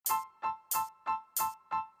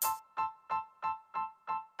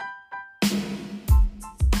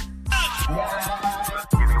Give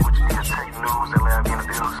you what you need to take news and lab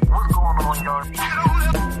interviews. What's going on, y'all? Give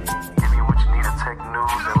you what you need to take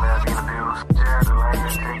news and lab interviews. Jared the Lion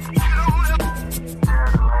Take.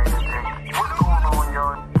 Jared the Lion Take. What's going on,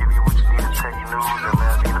 y'all? Give you what you need to take news and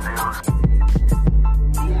lab interviews.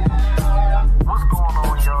 What's going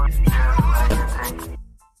on, y'all? Jared the Lion Take.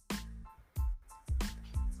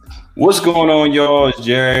 What's going on, y'all? It's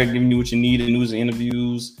Jared giving you what you need in news and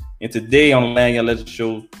interviews. And today on the Land Legend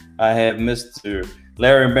Show, I have Mr.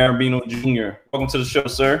 Larry Barabino Jr. Welcome to the show,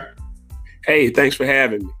 sir. Hey, thanks for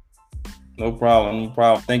having me. No problem, no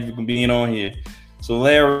problem. Thank you for being on here. So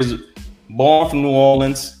Larry is born from New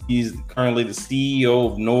Orleans. He's currently the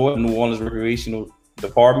CEO of N.O.R.D, New Orleans Recreational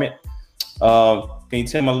Department. Can you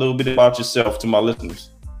tell me a little bit about yourself to my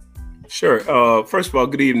listeners? Sure. First of all,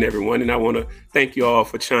 good evening, everyone. And I want to thank you all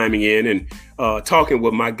for chiming in and talking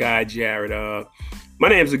with my guy, Jared. My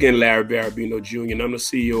name is, again, Larry Barabino Jr., and I'm the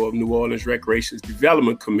CEO of New Orleans Recreational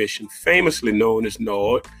Development Commission, famously known as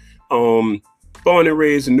N.O.R.D. Born and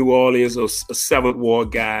raised in New Orleans, a Seventh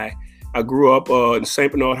Ward guy. I grew up in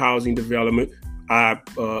St. Bernard Housing Development. I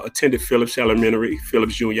attended Phillips Elementary,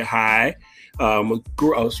 Phillips Junior High. I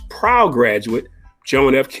was a proud graduate,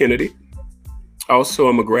 John F. Kennedy. Also,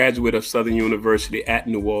 I'm a graduate of Southern University at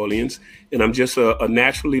New Orleans, and I'm just a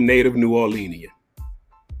naturally native New Orleanian.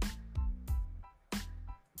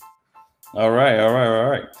 All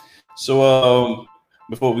right. So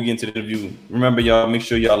before we get into the interview, remember, y'all, make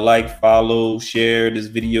sure y'all like, follow, share this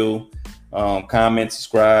video, comment,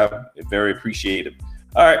 subscribe. It's very appreciated.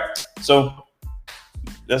 All right, so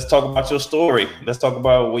let's talk about your story. Let's talk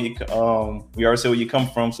about where you we already said where you come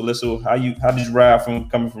from. So let's how did you ride from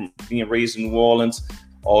coming from being raised in New Orleans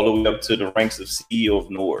all the way up to the ranks of CEO of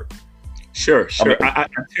N.O.R.D? Sure.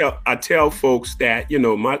 I tell folks that, you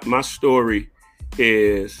know, my story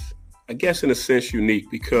is, I guess, in a sense,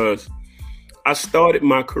 unique because I started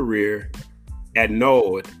my career at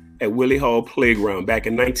N.O.R.D at Willie Hall Playground back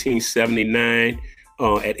in 1979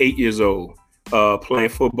 at 8 years old, playing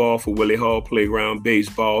football for Willie Hall Playground,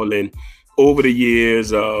 baseball, and over the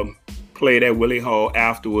years played at Willie Hall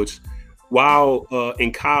afterwards while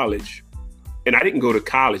in college. And I didn't go to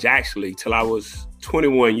college, actually, till I was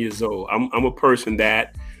 21 years old. I'm a person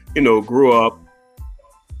that, you know, grew up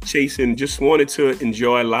chasing, just wanted to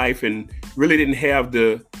enjoy life and really didn't have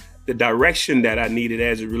the direction that I needed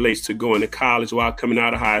as it relates to going to college while coming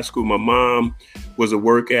out of high school. My mom was at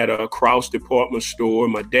work at a Krause department store.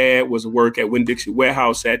 My dad was at work at Winn-Dixie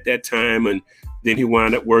Warehouse at that time. And then he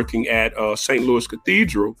wound up working at St. Louis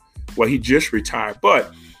Cathedral, where he just retired.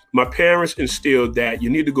 But my parents instilled that you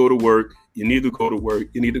need to go to work, you need to go to work,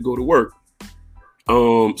 you need to go to work.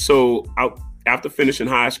 So after finishing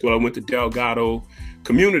high school, I went to Delgado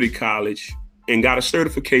Community College and got a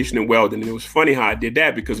certification in welding. And it was funny how I did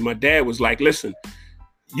that because my dad was like, listen,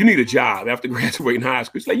 you need a job after graduating high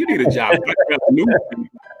school. He's like, you need a job.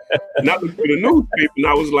 And I looked through the newspaper and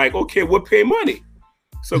I was like, okay, what pay money?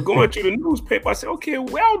 So going through the newspaper, I said, okay,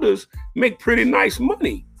 welders make pretty nice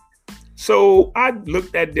money. So I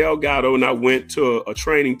looked at Delgado and I went to a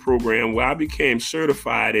training program where I became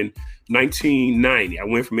certified in 1990. I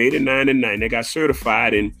went from 89 to 90. I got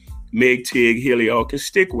certified in MIG, TIG, heliarc, and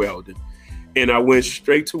stick welding. And I went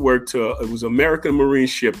straight to work it was American Marine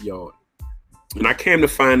Shipyard. And I came to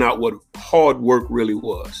find out what hard work really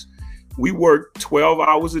was. We worked 12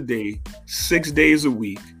 hours a day, 6 days a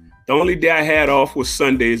week. The only day I had off was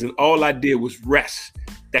Sundays, and all I did was rest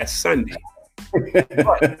that Sunday.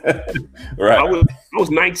 Right. I was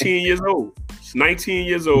 19 years old. 19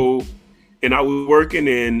 years old, and I was working,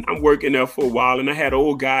 and I'm working there for a while. And I had an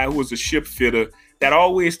old guy who was a ship fitter that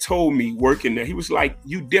always told me working there, he was like,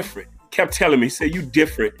 you different. Kept telling me, say, you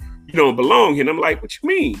different. You don't belong here. And I'm like, what you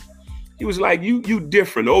mean? He was like, you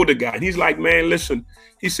different, older guy. And he's like, man, listen,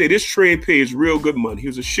 he said, this trade pays real good money. He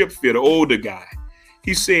was a ship fitter, older guy.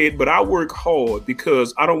 He said, but I work hard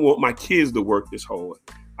because I don't want my kids to work this hard.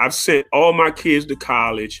 I've sent all my kids to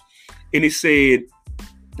college. And he said,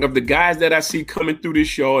 of the guys that I see coming through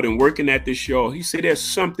this yard and working at this yard, he said, there's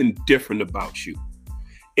something different about you.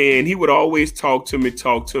 And he would always talk to me.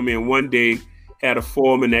 And one day had a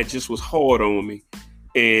foreman that just was hard on me.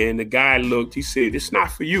 And the guy looked, he said, it's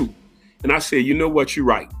not for you. And I said, you know what? You're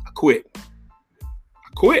right. I quit.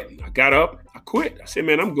 I got up. I quit. I said,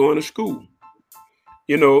 man, I'm going to school.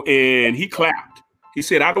 You know, and he clapped. He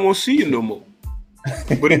said, I don't want to see you no more.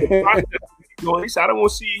 But in the process, he said, I don't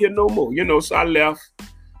want to see you here no more. You know, so I left,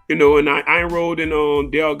 you know, and I enrolled in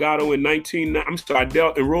Delgado in enrolled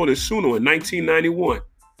in Suno in 1991.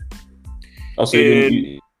 Oh, so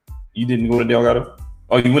you didn't go to Delgado?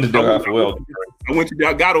 Oh, you went to Delgado for welding.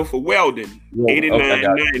 I got on for welding, 89, okay,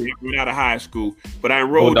 90, right out of high school. But I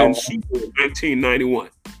enrolled in SUNO in 1991.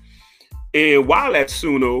 And while at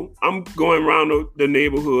SUNO, I'm going around the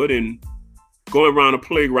neighborhood and going around the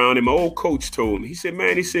playground, and my old coach told me, he said,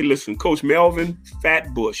 listen, Coach Melvin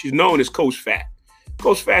Fat Bush, he's known as Coach Fat.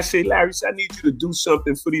 Coach Fat said, Larry, I need you to do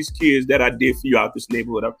something for these kids that I did for you out this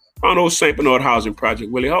neighborhood. I found old St. Bernard Housing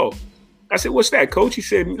Project, Willie Hall. I said, what's that, Coach? He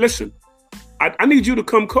said, listen, I need you to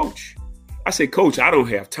come coach. I said, Coach, I don't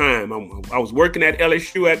have time. I was working at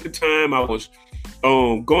LSU at the time. I was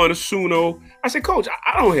going to SUNO. I said, Coach,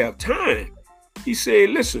 I don't have time. He said,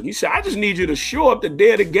 listen, I just need you to show up the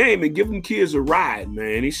day of the game and give them kids a ride,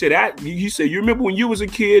 man. He said, you remember when you was a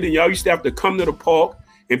kid and y'all used to have to come to the park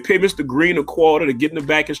and pay Mr. Green a quarter to get in the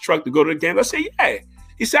back of his truck to go to the game? I said, yeah.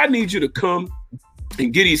 He said, I need you to come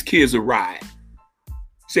and get these kids a ride. He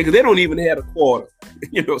said, because they don't even have a quarter.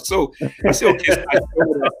 So I said, okay. So I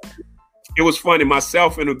showed up. It was funny.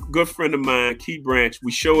 Myself and a good friend of mine, Key Branch,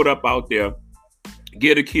 we showed up out there,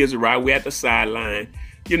 get the kids a ride. We at the sideline,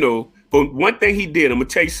 But one thing he did, I'm going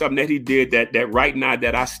to tell you something that he did that right now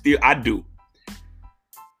that I do.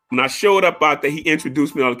 When I showed up out there, he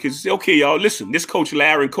introduced me to all the kids. He said, okay, y'all, listen, this Coach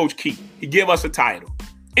Larry and Coach Keith. He gave us a title.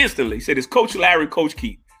 Instantly, he said, it's Coach Larry and Coach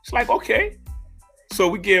Keith. It's like, okay. So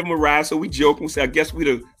we gave him a ride. So we joke and say, I guess we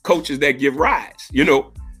the coaches that give rides,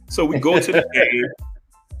 So we go to the game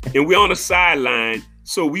and we're on the sideline.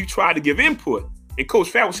 So we try to give input. And Coach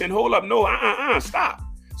Fat was saying, hold up, no, stop.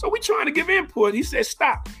 So we trying to give input. He said,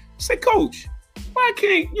 stop. I said, Coach, why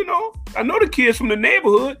can't, I know the kids from the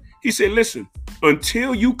neighborhood. He said, listen,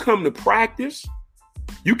 until you come to practice,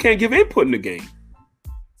 you can't give input in the game.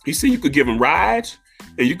 He said you could give them rides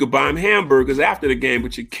and you could buy them hamburgers after the game,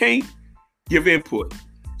 but you can't give input.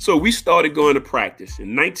 So we started going to practice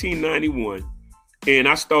in 1991, and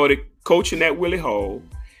I started coaching at Willie Hall.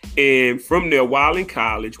 And from there, while in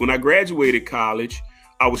college, when I graduated college,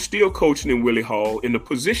 I was still coaching in Willie Hall, and the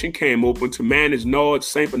position came open to manage N.O.R.D,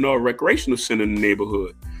 St. Bernard Recreational Center in the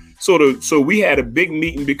neighborhood. So we had a big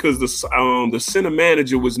meeting because the center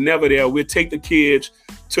manager was never there. We'd take the kids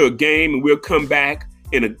to a game and we'll come back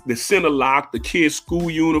and the center locked, the kids'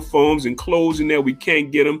 school uniforms and clothes in there. We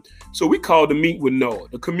can't get them. So we called to meet with N.O.R.D.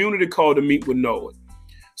 The community called to meet with N.O.R.D.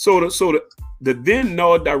 So the then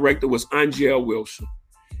N.O.R.D director was Angel Wilson.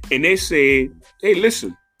 And they said, hey,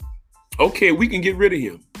 listen, okay, we can get rid of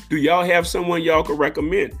him. Do y'all have someone y'all can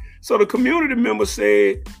recommend? So the community member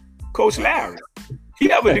said, Coach Larry. He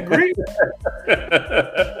have a degree. Just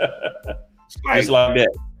like that.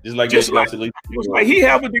 Just like he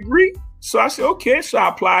have a degree. So I said, okay. So I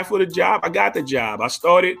applied for the job. I got the job. I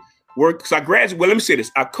started work because I graduated. Well, let me say this.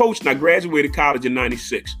 I coached and I graduated college in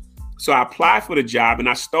 96. So I applied for the job and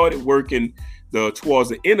I started working towards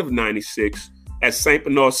the end of 96 at St.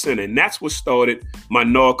 Bernard Center. And that's what started my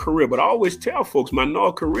N.O.R.D career. But I always tell folks my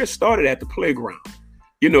N.O.R.D career started at the playground.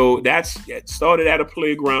 That started at a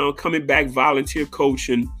playground, coming back, volunteer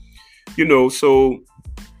coaching, so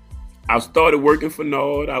I started working for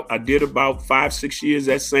N.O.R.D. I did about 5-6 years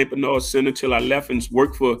at St. Bernard Center till I left and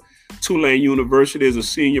worked for Tulane University as a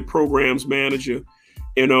senior programs manager.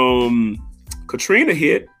 And Katrina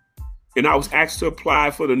hit, and I was asked to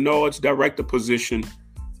apply for the N.O.R.D's director position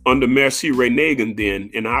under Mayor C. Ray Nagin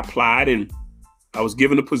then. And I applied, and I was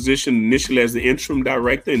given a position initially as the interim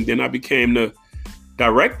director, and then I became the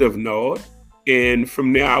director of N.O.R.D. And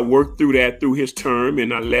from there, I worked through his term,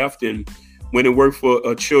 and I left and went and worked for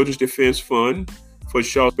a Children's Defense Fund for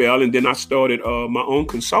Shaw Bell. And then I started my own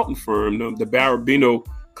consultant firm, the Barabino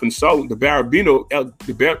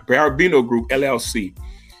Group, LLC.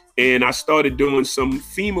 And I started doing some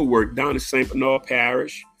FEMA work down in St. Bernard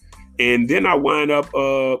Parish. And then I wound up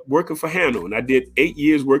working for Hano. And I did 8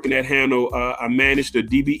 years working at Hano. I managed the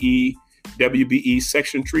DBE, WBE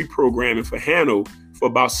Section 3 programming for Hano for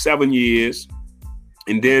about 7 years.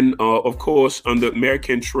 And then, of course, on the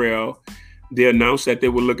American Trail, they announced that they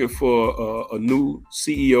were looking for a new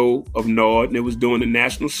CEO of N.O.R.D, and they was doing a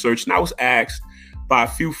national search. And I was asked by a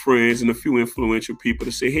few friends and a few influential people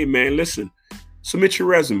to say, hey, man, listen, submit your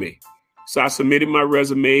resume. So I submitted my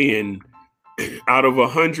resume, and out of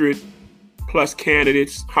 100 plus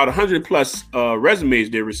candidates, out of 100 plus resumes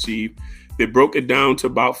they received, they broke it down to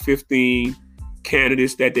about 15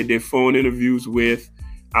 candidates that they did phone interviews with.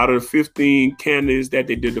 Out of the 15 candidates that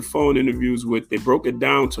they did the phone interviews with, they broke it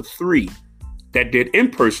down to 3 that did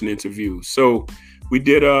in-person interviews. So we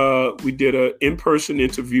did a in-person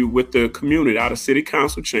interview with the community out of city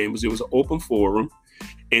council chambers. It was an open forum.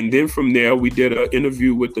 And then from there, we did an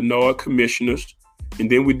interview with the N.O.R.D commissioners. And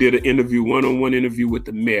then we did an one-on-one interview with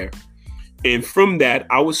the mayor. And from that,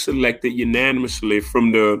 I was selected unanimously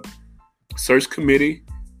from the search committee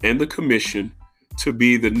and the commission to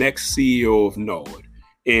be the next CEO of N.O.R.D.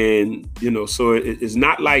 And, so it's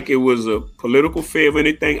not like it was a political favor or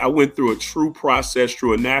anything. I went through a true process,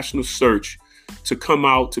 through a national search to come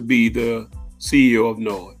out to be the CEO of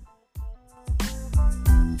N.O.R.D.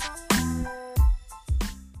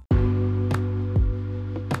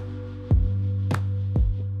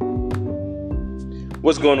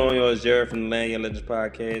 What's going on, y'all? It's Jared from the Land Your Legends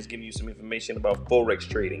podcast, giving you some information about Forex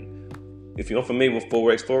trading. If you're unfamiliar with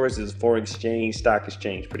Forex is a foreign exchange, stock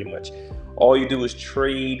exchange, pretty much. All you do is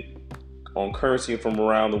trade on currency from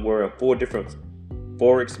around the world in 4 different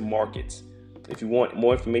Forex markets. If you want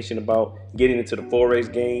more information about getting into the Forex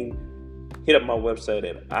game, hit up my website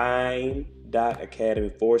at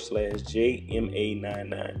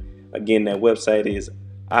im.academy/JMA99. Again, that website is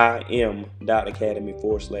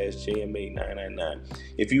im.academy/JMA999.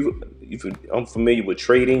 If you're unfamiliar with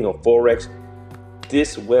trading or Forex,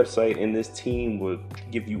 this website and this team will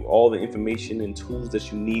give you all the information and tools that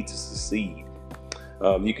you need to succeed.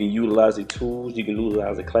 You can utilize the tools, you can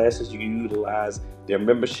utilize the classes, you can utilize their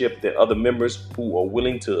membership, their other members who are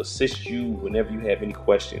willing to assist you whenever you have any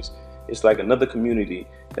questions. It's like another community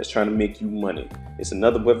that's trying to make you money. It's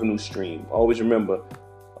another revenue stream. Always remember,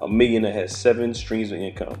 a millionaire has 7 streams of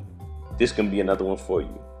income. This can be another one for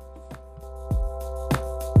you.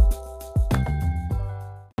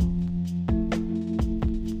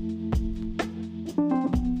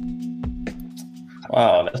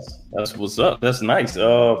 Wow, that's what's up. That's nice.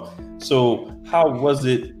 So how was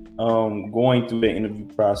it going through the interview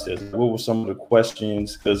process? What were some of the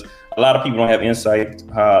questions? Because a lot of people don't have insight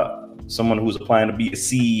how someone who's applying to be a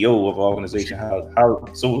CEO of an organization.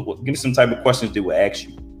 So give me some type of questions they will ask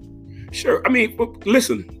you. Sure. I mean,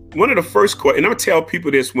 listen, one of the first questions, and I'm going to tell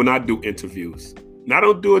people this when I do interviews, and I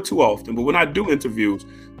don't do it too often, but when I do interviews,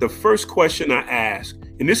 the first question I ask,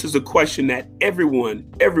 and this is a question that everyone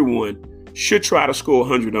should try to score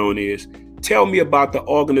 100 on, is tell me about the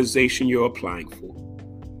organization you're applying for.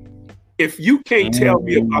 If you can't tell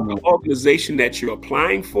me about the organization that you're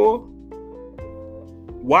applying for,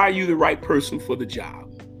 why are you the right person for the job?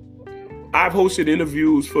 I've hosted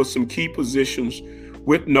interviews for some key positions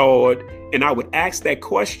with N.O.R.D, and I would ask that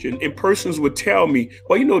question, and persons would tell me,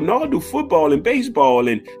 well, N.O.R.D do football and baseball,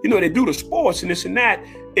 and, they do the sports and this and that.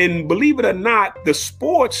 And believe it or not, the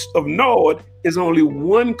sports of N.O.R.D is only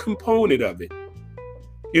one component of it.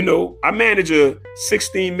 I manage a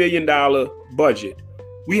 $16 million budget.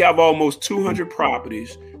 We have almost 200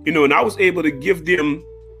 properties, and I was able to give them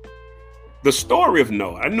the story of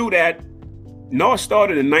N.O.R.D. I knew that N.O.R.D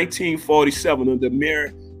started in 1947 under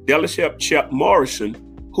Mayor Delashep Morrison,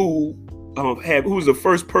 who was the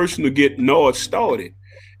first person to get N.O.R.D started.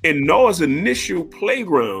 And N.O.R.D's initial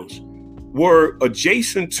playgrounds were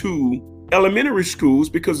adjacent to elementary schools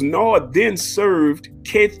because N.O.R.D then served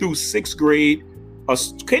K through sixth grade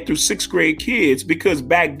kids, because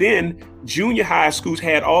back then junior high schools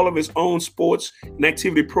had all of its own sports and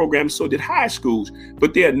activity programs, so did high schools.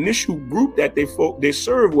 But their initial group that they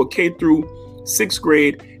served were K through sixth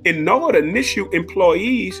grade, and N.O.R.D initial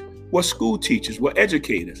employees were school teachers, were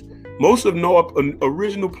educators. Most of N.O.R.D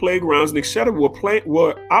original playgrounds and et cetera were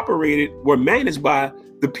managed by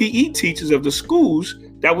the PE teachers of the schools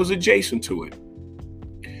that was adjacent to it.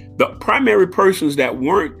 The primary persons that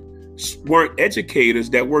weren't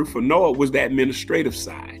educators that worked for N.O.R.D was the administrative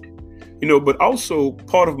side, but also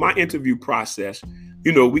part of my interview process,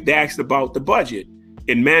 we asked about the budget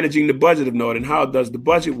and managing the budget of N.O.R.D and how does the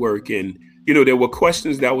budget work. And, there were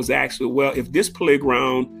questions that was asked, well, if this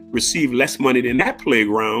playground received less money than that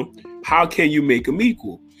playground, how can you make them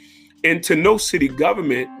equal? And to know city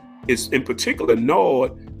government is, in particular,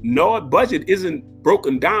 N.O.R.D budget isn't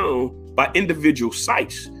broken down by individual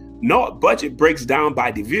sites. N.O.R.D budget breaks down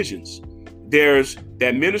by divisions. There's the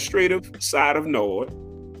administrative side of N.O.R.D.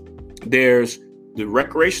 There's the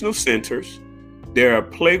recreational centers. There are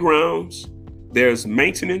playgrounds. There's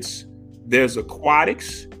maintenance. There's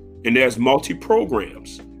aquatics. And there's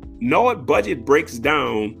multi-programs. N.O.R.D budget breaks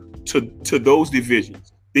down to those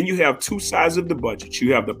divisions. Then you have 2 sides of the budget.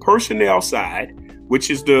 You have the personnel side,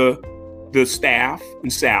 which is the staff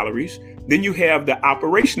and salaries. Then you have the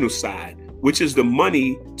operational side, which is the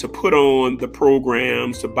money to put on the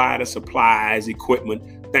programs, to buy the supplies, equipment,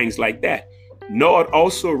 things like that. N.O.R.D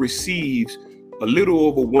also receives a little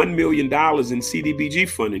over $1 million in CDBG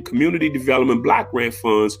funding, Community Development Block Grant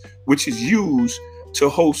funds, which is used to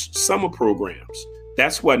host summer programs.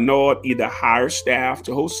 That's why N.O.R.D either hires staff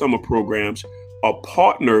to host summer programs or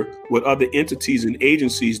partner with other entities and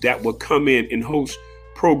agencies that will come in and host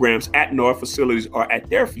programs at N.O.R.D facilities or at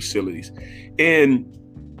their facilities. And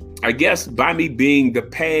I guess by me being the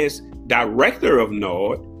past director of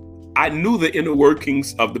N.O.R.D, I knew the inner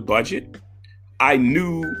workings of the budget. I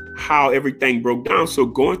knew how everything broke down. So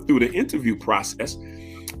going through the interview process,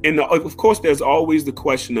 and of course, there's always the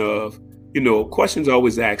question of, questions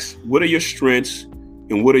always ask, what are your strengths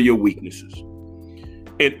and what are your weaknesses?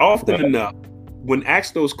 And often enough, when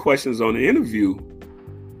asked those questions on the interview,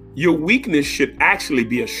 your weakness should actually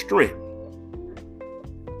be a strength.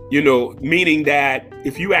 Meaning that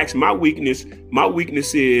if you ask my weakness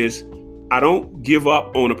is I don't give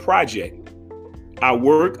up on a project. I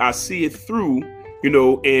work, I see it through,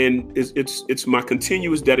 and it's my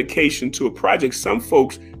continuous dedication to a project. Some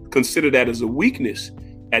folks consider that as a weakness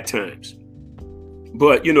at times.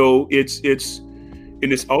 But,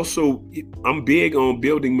 it's also, I'm big on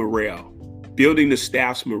building morale, building the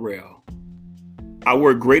staff's morale. I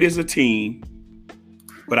work great as a team,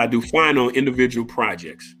 but I do fine on individual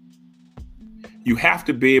projects. You have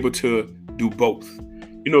to be able to do both.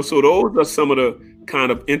 So those are some of the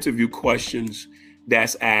kind of interview questions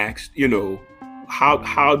that's asked.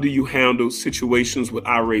 How do you handle situations with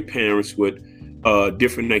irate parents with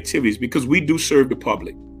different activities? Because we do serve the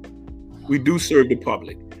public.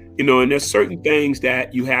 And there's certain things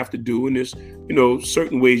that you have to do, and there's,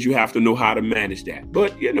 certain ways you have to know how to manage that.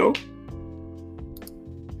 But,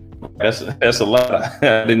 That's a lot.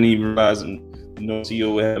 I didn't even realize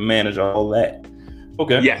CEO had to manage all that.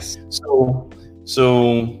 Okay. Yes.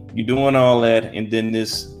 So you're doing all that, and then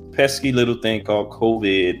this pesky little thing called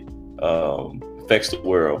COVID affects the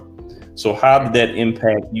world. So how did that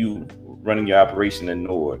impact you running your operation in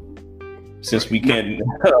N.O.R.D? Since we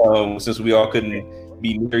since we all couldn't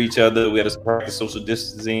be near each other, we had to practice social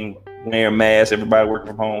distancing, wearing masks, everybody working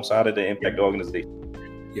from home. So how did that impact the organization?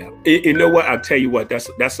 Yeah, you know what? I'll tell you what.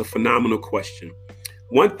 That's a phenomenal question.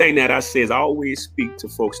 One thing that I say is I always speak to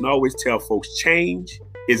folks and I always tell folks, change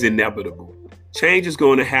is inevitable. Change is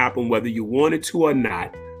going to happen whether you want it to or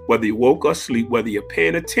not, whether you woke or sleep, whether you're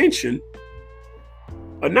paying attention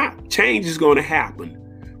or not. Change is going to happen.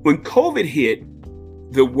 When COVID hit,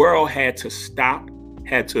 the world had to stop,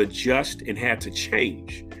 had to adjust, and had to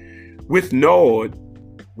change. With N.O.R.D,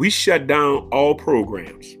 we shut down all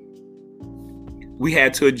programs. We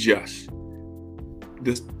had to adjust.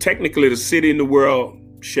 Technically, the city and the world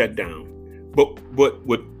shut down. But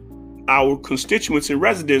with our constituents and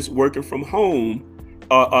residents working from home,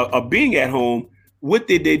 being at home, what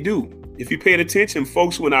did they do? If you paid attention,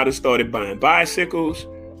 folks went out and started buying bicycles.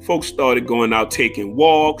 Folks started going out taking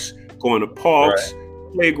walks, going to parks,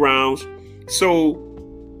 playgrounds. So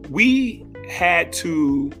we had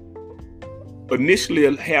to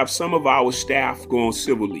initially have some of our staff go on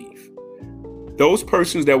civil leave. Those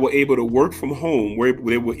persons that were able to work from home,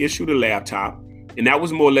 they were issued a laptop, and that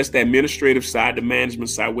was more or less the administrative side, the management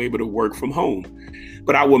side, were able to work from home.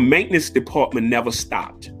 But our maintenance department never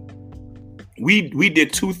stopped. We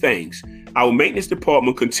did two things. Our maintenance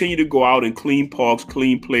department continued to go out and clean parks,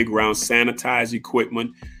 clean playgrounds, sanitize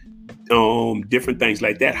equipment, different things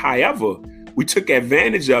like that. However, we took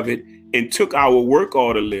advantage of it and took our work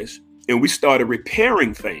order list and we started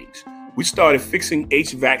repairing things. We started fixing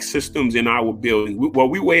HVAC systems in our building.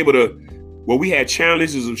 We had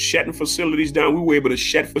challenges of shutting facilities down. We were able to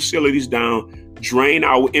shut facilities down, drain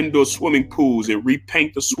our indoor swimming pools and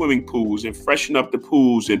repaint the swimming pools and freshen up the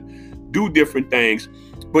pools and do different things.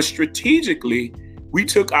 But strategically, we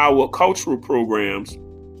took our cultural programs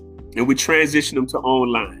and we transitioned them to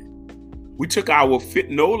online. We took our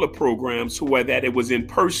N.O.R.D programs to where that it was in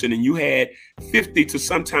person and you had 50 to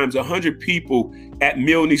sometimes 100 people at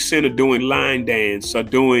Milne Center doing line dance or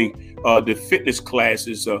doing the fitness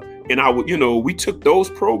classes. We took those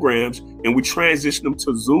programs and we transitioned them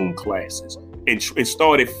to Zoom classes and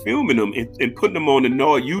started filming them and putting them on the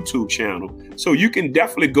N.O.R.D YouTube channel. So you can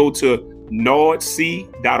definitely go to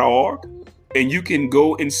nordc.org and you can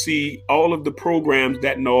go and see all of the programs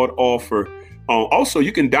that N.O.R.D offer. Also,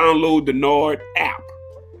 you can download the N.O.R.D app.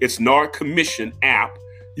 It's N.O.R.D Commission app.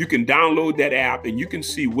 You can download that app and you can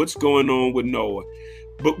see what's going on with N.O.R.D.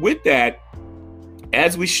 But with that,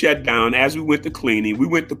 as we shut down, as we went to cleaning, we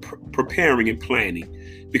went to preparing and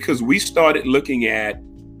planning because we started looking at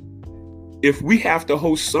if we have to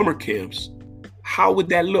host summer camps, how would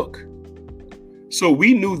that look? So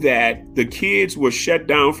we knew that the kids were shut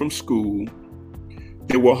down from school.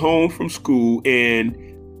 They were home from school and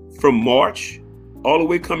from March all the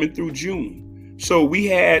way coming through June. So we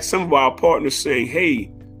had some of our partners saying,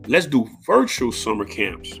 hey, let's do virtual summer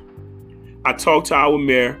camps. I talked to our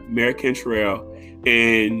Mayor Cantrell,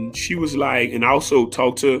 and she was like, and I also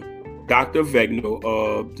talked to Dr.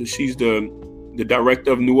 Vegno, she's the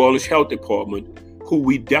director of New Orleans Health Department, who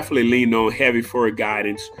we definitely lean on heavy for her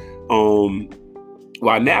guidance.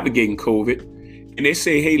 while navigating COVID. And they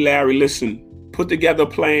say, hey, Larry, listen, put together a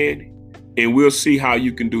plan and we'll see how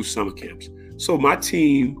you can do summer camps. So my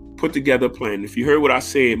team put together a plan. If you heard what I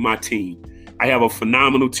said, my team, I have a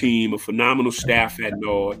phenomenal team, a phenomenal staff at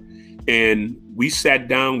N.O.R.D. And we sat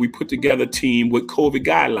down, we put together a team with COVID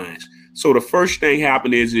guidelines. So the first thing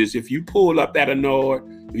happened is if you pull up at a N.O.R.D,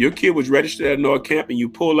 if your kid was registered at a N.O.R.D camp and you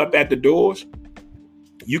pull up at the doors,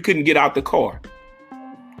 you couldn't get out the car.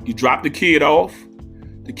 You dropped the kid off.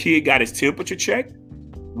 The kid got his temperature checked.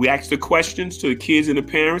 We asked the questions to the kids and the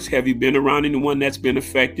parents. Have you been around anyone that's been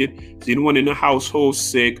affected? Is anyone in the household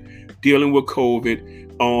sick, dealing with COVID?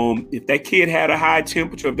 If that kid had a high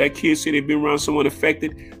temperature, if that kid said they'd been around someone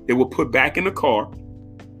affected, they were put back in the car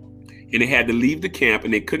and they had to leave the camp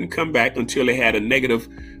and they couldn't come back until they had a negative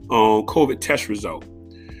COVID test result.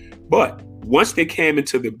 But once they came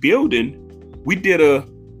into the building, we did a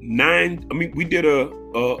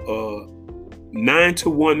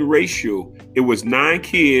 9-to-1 ratio. It was 9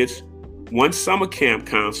 kids, 1 summer camp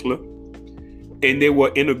counselor, and they were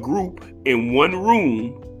in a group in one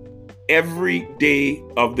room every day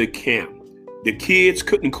of the camp. The kids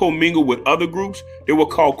couldn't commingle with other groups. They were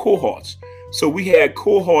called cohorts. So we had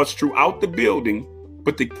cohorts throughout the building,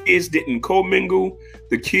 but the kids didn't commingle.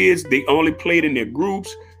 The kids, they only played in their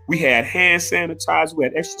groups. We had hand sanitizer. We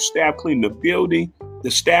had extra staff cleaning the building.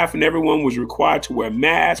 The staff and everyone was required to wear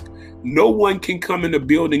masks. No one can come in the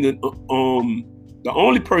building. The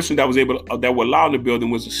only person that was that were allowed in the building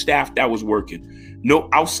was the staff that was working. No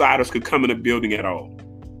outsiders could come in the building at all.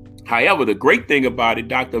 However, the great thing about it,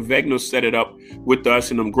 Dr. Vegno set it up with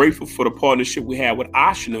us, and I'm grateful for the partnership we had with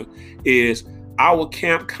Ashna, is our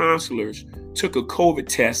camp counselors took a COVID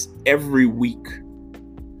test every week.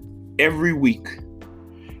 Every week.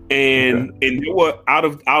 And they were out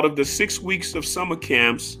of the 6 weeks of summer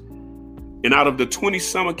camps, and out of the 20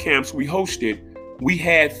 summer camps we hosted, we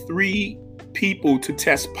had 3 people to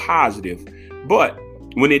test positive. But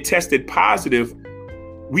when they tested positive,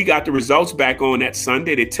 we got the results back on that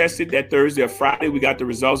Sunday. They tested that Thursday or Friday. We got the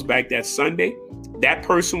results back that Sunday. That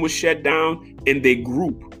person was shut down, and their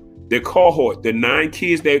group, their cohort, the 9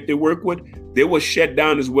 kids that they work with, they were shut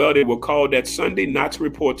down as well. They were called that Sunday not to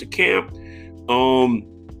report to camp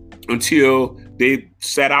until they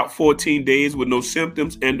sat out 14 days with no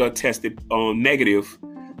symptoms and are tested negative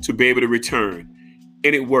to be able to return.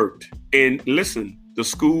 And it worked. And listen, the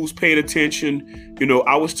schools paid attention. You know,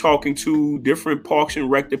 I was talking to different Parks and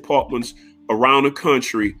Rec departments around the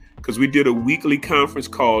country because we did a weekly conference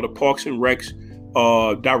call, the Parks and Rec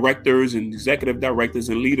directors and executive directors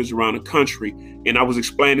and leaders around the country. And I was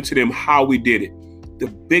explaining to them how we did it. The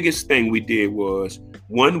biggest thing we did was,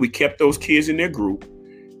 1, we kept those kids in their group.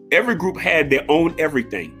 Every group had their own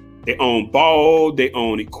everything. They own ball, they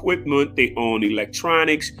own equipment, they own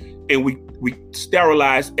electronics, and we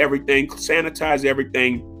sterilized everything, sanitized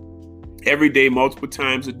everything every day, multiple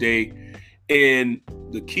times a day. And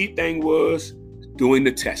the key thing was doing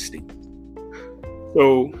the testing.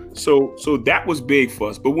 So that was big for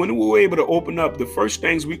us. But when we were able to open up, the first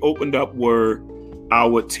things we opened up were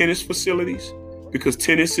our tennis facilities, because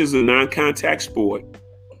tennis is a non-contact sport.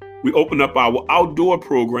 We opened up our outdoor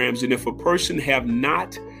programs. And if a person have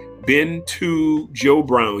not been to Joe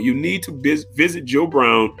Brown, you need to visit Joe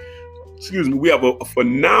Brown. Excuse me. We have a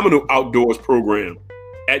phenomenal outdoors program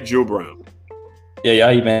at Joe Brown. Yeah,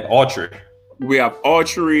 I even archery. We have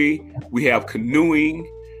archery. We have canoeing.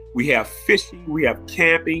 We have fishing. We have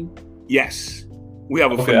camping. Yes. We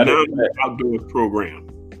have a phenomenal outdoors program.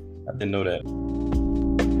 I didn't know that.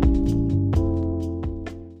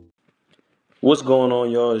 What's going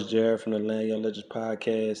on, y'all? It's Jared from the Land Young Legends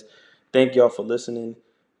podcast. Thank y'all for listening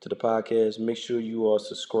to the podcast. Make sure you all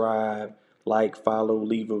subscribe, like, follow,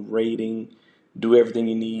 leave a rating, do everything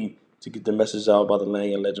you need to get the message out about the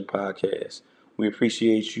Land Young Legend podcast. We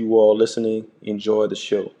appreciate you all listening. Enjoy the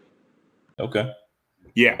show. Okay.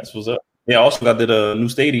 Yeah. That's what's up. Yeah, I also got the new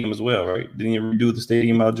stadium as well, right? Didn't you redo the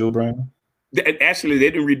stadium out Joe Brown? Actually,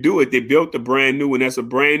 they didn't redo it. They built a brand new one. That's a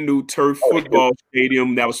brand new turf football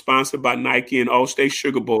stadium that was sponsored by Nike and All-State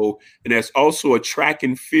Sugar Bowl. And there's also a track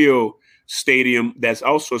and field stadium that's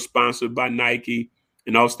also sponsored by Nike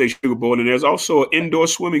and All-State Sugar Bowl. And there's also an indoor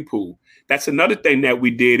swimming pool. That's another thing that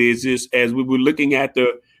we did is as we were looking at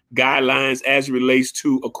the guidelines as it relates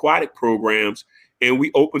to aquatic programs, and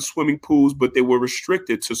we opened swimming pools, but they were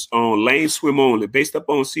restricted to lane swim only. Based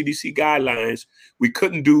upon CDC guidelines, we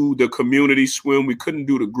couldn't do the community swim. We couldn't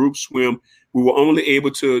do the group swim. We were only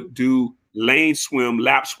able to do lane swim,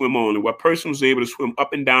 lap swim only, where a person was able to swim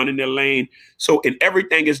up and down in their lane. So, and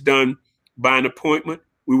everything is done by an appointment.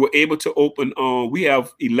 We were able to open, we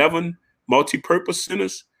have 11 multi-purpose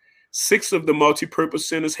centers 6 of the multi-purpose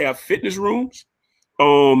centers have fitness rooms.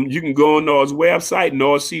 You can go on N.O.R.D's website,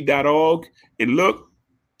 nordc.org, and look.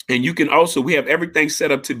 And you can also, we have everything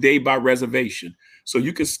set up today by reservation. So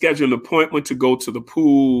you can schedule an appointment to go to the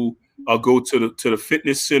pool or go to the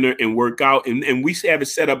fitness center and work out. And we have it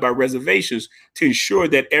set up by reservations to ensure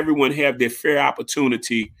that everyone have their fair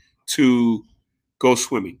opportunity to go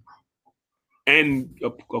swimming. And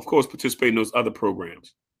of course, participate in those other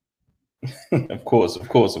programs. Of course.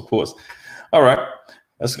 All right.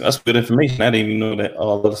 That's good information. I didn't even know that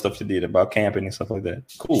all the stuff you did about camping and stuff like that.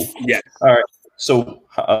 Cool. Yes. All right. So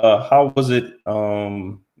how was it?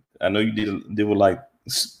 I know you did with like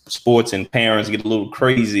sports and parents get a little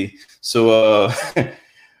crazy. So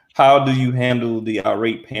how do you handle the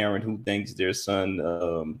irate parent who thinks their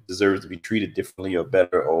son deserves to be treated differently or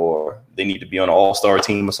better, or they need to be on an all-star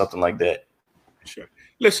team or something like that? Sure.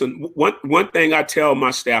 Listen, one thing I tell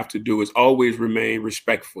my staff to do is always remain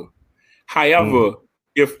respectful. However,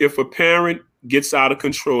 if a parent gets out of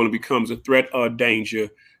control and becomes a threat or danger,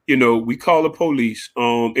 we call the police.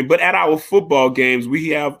 But at our football games, we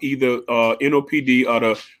have either N.O.R.D or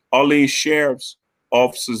the Orleans Sheriff's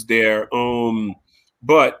officers there.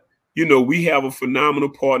 But we have a phenomenal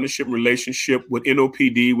partnership relationship with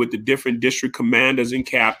N.O.R.D, with the different district commanders and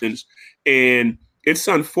captains. And it's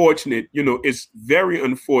unfortunate, it's very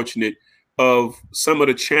unfortunate of some of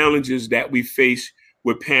the challenges that we face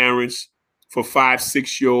with parents for 5,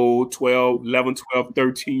 6-year-old, 12, 11, 12,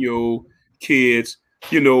 13-year-old kids,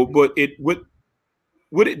 but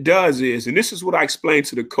what it does is, and this is what I explain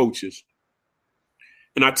to the coaches,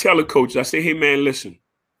 and I tell the coaches, I say, hey, man, listen,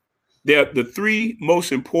 they're the 3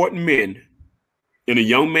 most important men in a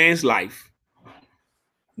young man's life.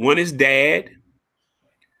 One is dad.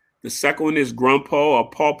 The second one is grandpa or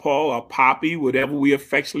pawpaw or poppy, whatever we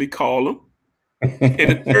affectionately call them. And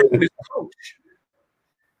the third one is coach.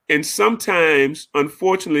 And sometimes,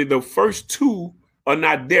 unfortunately, the first 2 are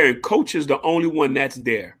not there, and coach is the only one that's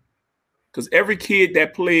there. Because every kid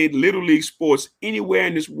that played Little League sports anywhere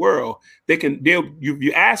in this world,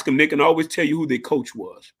 you ask them, they can always tell you who their coach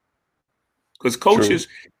was. Because coaches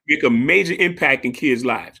make a major impact in kids'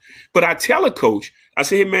 lives. But I tell a coach, I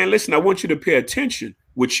say, hey, man, listen, I want you to pay attention.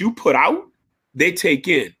 What you put out, they take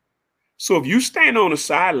in. So if you stand on the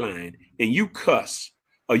sideline and you cuss,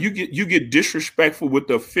 or you get disrespectful with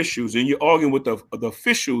the officials and you're arguing with the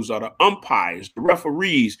officials or the umpires, the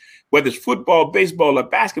referees, whether it's football, baseball, or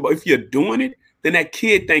basketball, if you're doing it, then that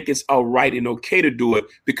kid think it's all right and okay to do it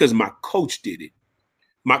because my coach did it.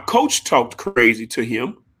 My coach talked crazy to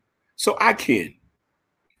him, so I can.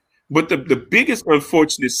 But the biggest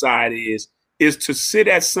unfortunate side is to sit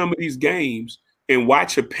at some of these games and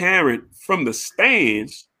watch a parent from the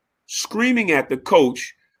stands screaming at the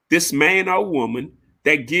coach, this man or woman,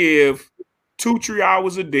 that give 2-3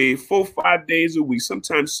 hours a day, 4-5 days a week,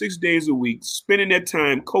 sometimes 6 days a week, spending their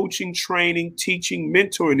time coaching, training, teaching,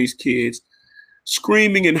 mentoring these kids,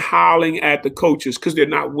 screaming and howling at the coaches because they're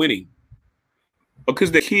not winning, or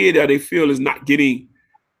because the kid that they feel is not getting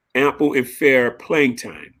ample and fair playing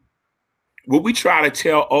time. What we try to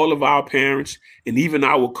tell all of our parents and even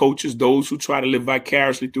our coaches, those who try to live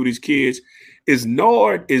vicariously through these kids, is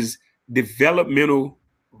N.O.R.D is developmental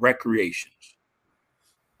recreation.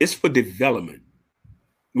 It's for development.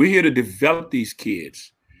 We're here to develop these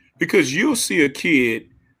kids, because you'll see a kid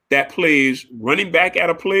that plays running back at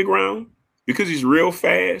a playground because he's real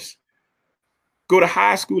fast, go to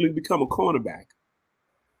high school and become a cornerback.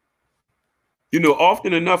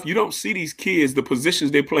 Often enough, you don't see these kids, the positions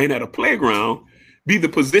they're playing at a playground, be the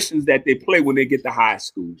positions that they play when they get to high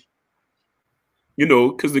school.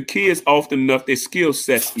 Because the kids, often enough, their skill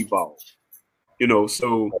sets evolve.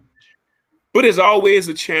 So... But it's always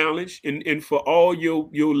a challenge. And for all your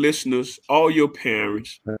listeners, all your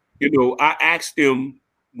parents, I ask them,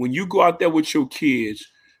 when you go out there with your kids,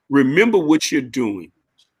 remember what you're doing.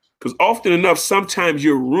 Because often enough, sometimes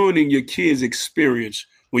you're ruining your kids' experience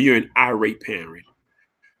when you're an irate parent.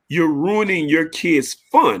 You're ruining your kids'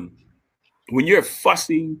 fun when you're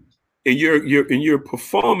fussing and you're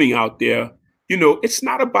performing out there. It's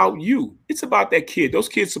not about you. It's about that kid. Those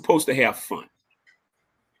kids are supposed to have fun.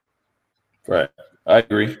 Right. I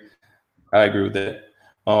agree with that.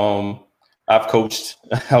 I've coached.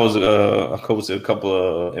 I was a coach at a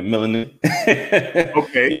couple in Millennium.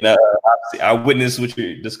 Okay. I witnessed what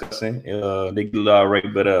you're discussing. They get a little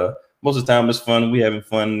irate, but most of the time it's fun. We having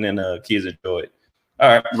fun and kids enjoy it. All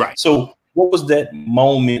right. Right. So what was that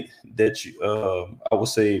moment that you, I would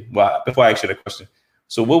say, well, before I ask you that question,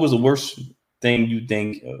 so what was the worst thing you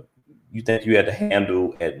think you had to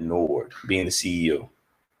handle at N.O.R.D, being the CEO?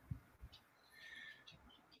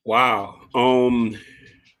 Wow.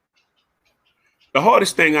 The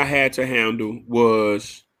hardest thing I had to handle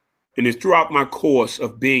was, and it's throughout my course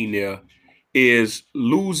of being there, is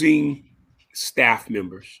losing staff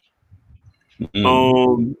members.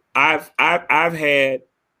 I've had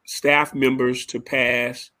staff members to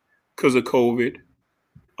pass because of COVID.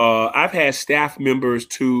 I've had staff members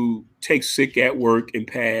to take sick at work and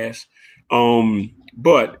pass.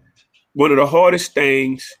 But one of the hardest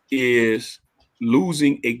things is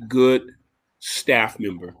losing a good staff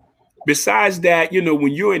member. Besides that,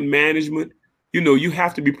 when you're in management, you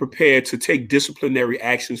have to be prepared to take disciplinary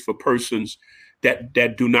actions for persons that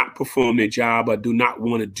do not perform their job or do not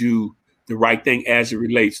want to do the right thing as it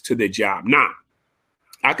relates to their job. Now,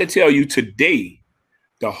 I can tell you today,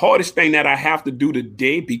 the hardest thing that I have to do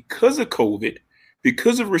today because of COVID,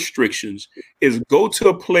 because of restrictions, is go to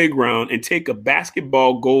a playground and take a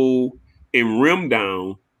basketball goal and rim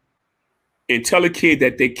down and tell a kid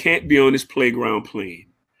that they can't be on this playground playing.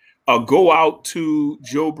 Or go out to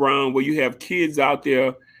Joe Brown where you have kids out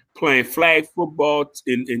there playing flag football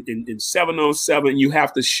in 7-on-7. You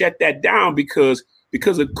have to shut that down because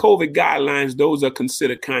of COVID guidelines. Those are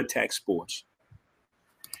considered contact sports.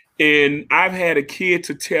 And I've had a kid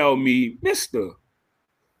to tell me, "Mister,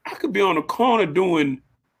 I could be on the corner doing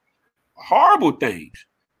horrible things.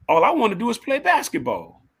 All I want to do is play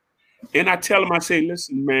basketball." And I tell him, I say,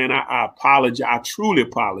 "Listen, man, I apologize. I truly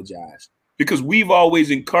apologize. Because we've always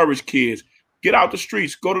encouraged kids, get out the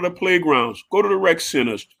streets, go to the playgrounds, go to the rec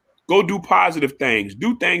centers, go do positive things,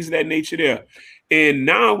 do things of that nature there." And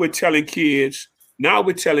now we're telling kids,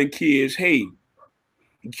 hey,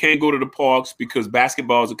 you can't go to the parks because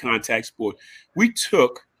basketball is a contact sport. We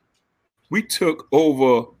took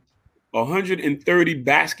over 130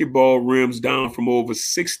 basketball rims down from over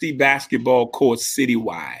 60 basketball courts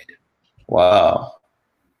citywide. Wow.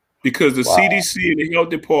 Because the CDC and the health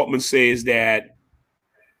department says that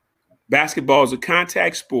basketball is a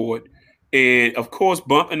contact sport. And of course,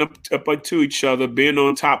 bumping up into each other, being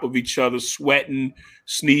on top of each other, sweating,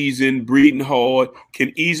 sneezing, breathing hard,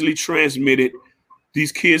 can easily transmit it.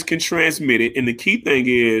 These kids can transmit it. And the key thing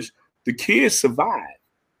is the kids survive,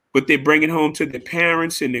 but they bring it home to their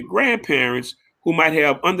parents and their grandparents who might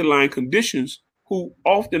have underlying conditions, who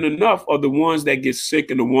often enough are the ones that get sick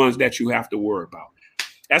and the ones that you have to worry about.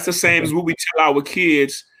 That's the same as what we tell our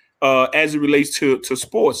kids as it relates to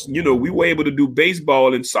sports. We were able to do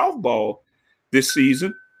baseball and softball this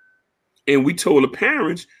season, and we told the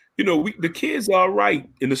parents, the kids are all right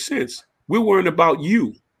in a sense. We're worrying about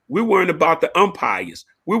you. We're worrying about the umpires.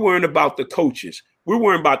 We're worrying about the coaches. We're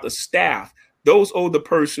worrying about the staff. Those older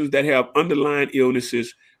persons that have underlying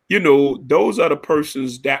illnesses, those are the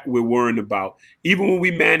persons that we're worrying about. Even when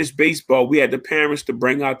we managed baseball, we had the parents to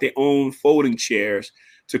bring out their own folding chairs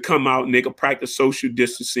to come out and they could practice social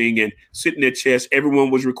distancing and sit in their chairs.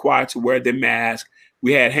 Everyone was required to wear their mask.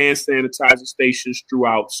 We had hand sanitizer stations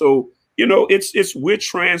throughout. So, we're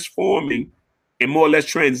transforming and more or less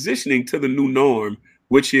transitioning to the new norm,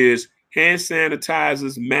 which is hand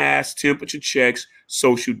sanitizers, masks, temperature checks,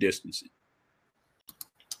 social distancing.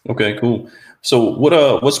 Okay, cool. So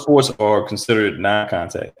what sports are considered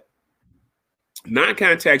non-contact?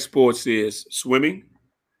 Non-contact sports is swimming,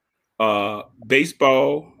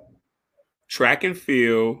 baseball, track and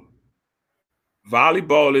field.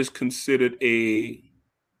 Volleyball is considered a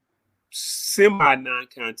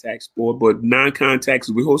semi-non-contact sport, but non-contact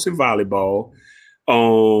is we hosting volleyball.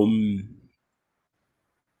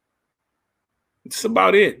 That's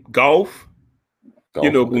about it. Golf.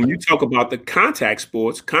 When you talk about the contact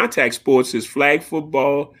sports is flag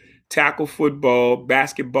football, tackle football,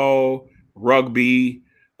 basketball, rugby.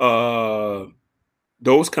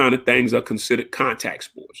 Those kind of things are considered contact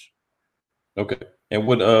sports. Okay. And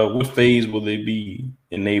what phase will they be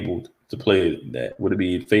enabled to play that? Would it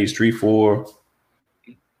be phase 3, 4?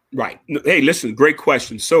 Right. Hey, listen, great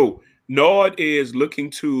question. So N.O.R.D is looking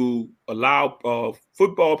to allow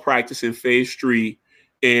football practice in phase 3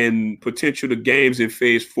 and potential to games in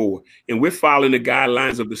phase 4. And we're following the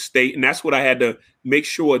guidelines of the state. And that's what I had to make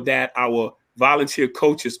sure that our volunteer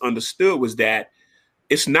coaches understood, was that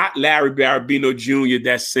it's not Larry Barabino Jr.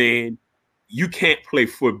 that's saying you can't play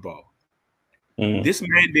football. Mm-hmm. This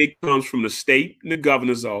mandate comes from the state and the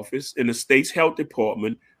governor's office and the state's health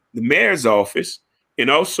department, the mayor's office,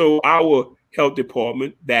 and also our health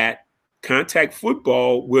department, that contact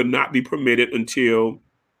football will not be permitted until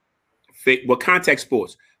contact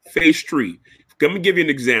sports, phase 3. Let me give you an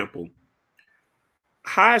example.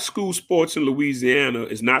 High school sports in Louisiana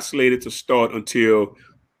is not slated to start until,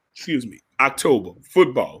 October.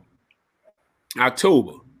 Football,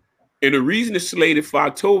 October. And the reason it's slated for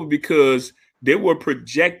October because they were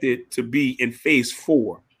projected to be in phase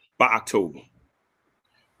 4 by October.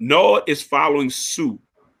 N.O.R.D is following suit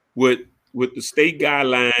with the state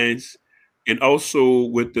guidelines and also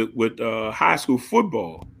with high school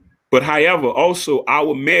football. But however, also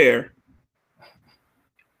our mayor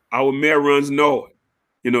runs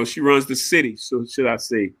N.O.R.D. She runs the city, so should I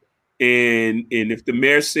say. And if the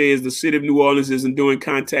mayor says the city of New Orleans isn't doing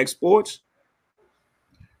contact sports,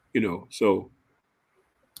 so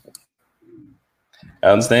I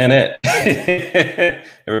understand that.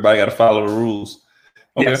 Everybody got to follow the rules.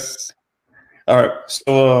 Okay. yes. All right.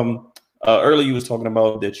 So earlier you was talking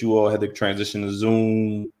about that you all had to transition to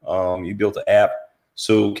Zoom. You built an app.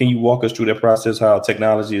 So can you walk us through that process, how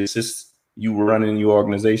technology assists you running your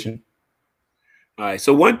organization? All right.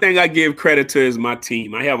 So one thing I give credit to is my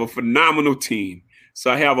team. I have a phenomenal team.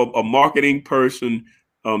 So I have a marketing person,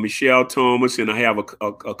 Michelle Thomas, and I have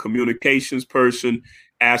a communications person,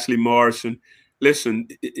 Ashley Morrison. Listen,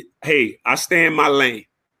 hey, I stay in my lane.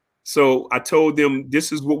 So I told them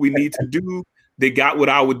this is what we need to do. They got with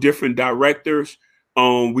our different directors.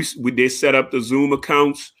 They set up the Zoom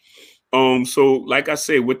accounts. So like I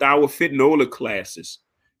said, with our N.O.R.D classes,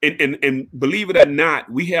 and believe it or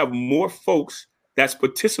not, we have more folks that's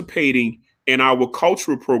participating in our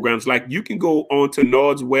cultural programs. Like you can go onto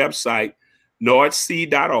N.O.R.D's website,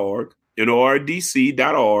 nordc.org,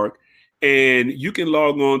 nordc.org, and you can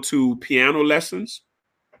log on to piano lessons.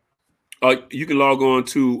 You can log on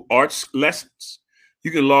to arts lessons.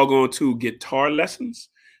 You can log on to guitar lessons.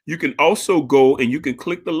 You can also go and you can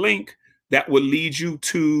click the link that will lead you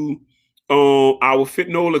to our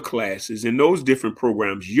N.O.R.D classes and those different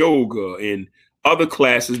programs, yoga and other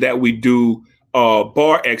classes that we do,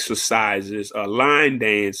 bar exercises, line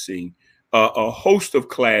dancing, a host of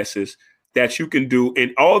classes that you can do.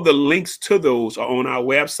 And all the links to those are on our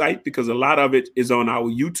website because a lot of it is on our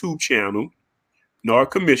YouTube channel,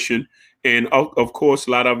 N.O.R.D Commission. And of course,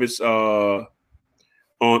 a lot of it's on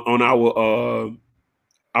our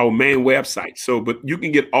main website. So, but you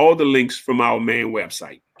can get all the links from our main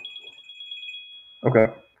website.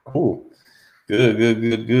 Okay, cool.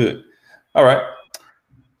 Good. All right.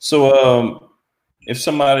 So if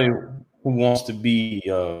somebody who wants to be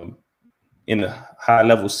in a high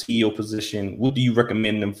level CEO position, what do you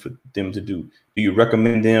recommend them to do? Do you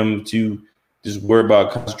recommend them to just worry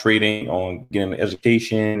about concentrating on getting an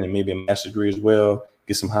education and maybe a master's degree as well,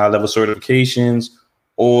 get some high level certifications,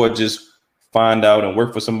 or just find out and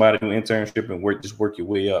work for somebody, do an internship and work your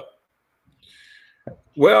way up?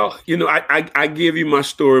 Well, I give you my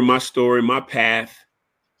story. My path,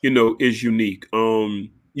 is unique.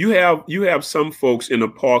 You have some folks in the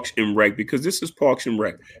Parks and Rec, because this is Parks and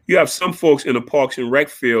Rec. You have some folks in the Parks and Rec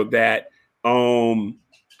field that you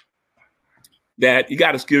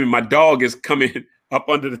got to excuse me. My dog is coming up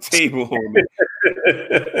under the table on me.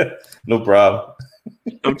 No problem.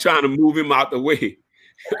 I'm trying to move him out the way.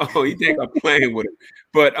 Oh, he think I'm playing with him.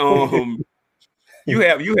 But you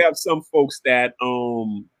have some folks that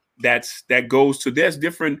that goes to, there's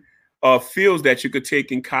different fields that you could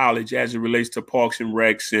take in college as it relates to Parks and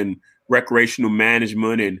Recs and recreational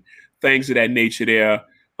management and things of that nature there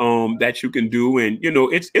that you can do. And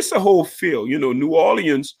it's a whole field. New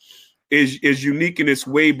Orleans is unique in its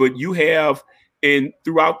way, but you have, and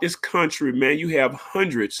throughout this country, man, you have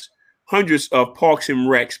hundreds of Parks and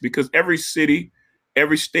Recs, because every city,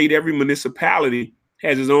 every state, every municipality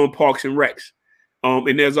has its own Parks and Recs.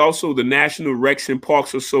 And there's also the National Recs and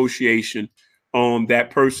Parks Association that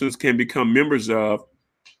persons can become members of,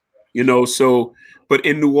 so, but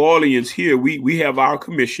in New Orleans here, we have our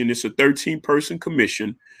commission. It's a 13-person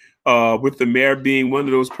commission, with the mayor being one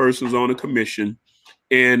of those persons on the commission.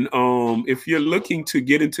 And if you're looking to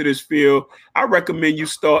get into this field, I recommend you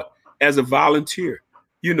start as a volunteer.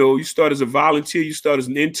 You start as a volunteer, you start as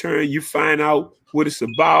an intern, you find out what it's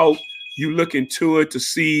about, you look into it to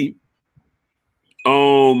see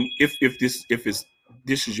if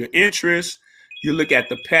this is your interest. You look at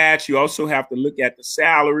the patch. You also have to look at the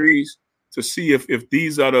salaries to see if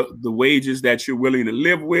these are the wages that you're willing to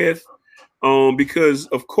live with. Because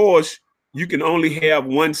of course you can only have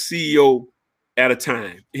one CEO at a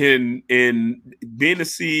time. And being the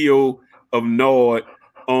CEO of N.O.R.D,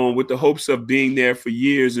 with the hopes of being there for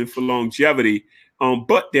years and for longevity.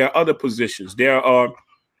 But there are other positions. There are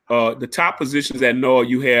the top positions at N.O.R.D.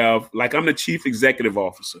 You have, like, I'm the chief executive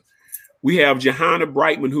officer. We have Johanna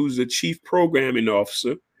Brightman, who's the chief programming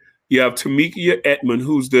officer. You have Tamika Etman,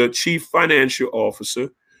 who's the chief financial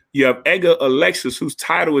officer. You have Edgar Alexis, whose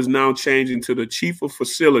title is now changing to the chief of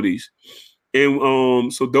facilities.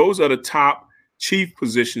 And so those are the top chief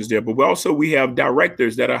positions there. But we have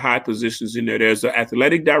directors that are high positions in there. There's an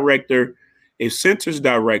athletic director, a centers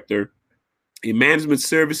director, a management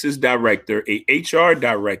services director, a HR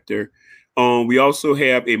director. We also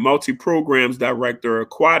have a multi-programs director,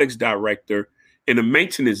 aquatics director, and a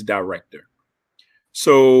maintenance director.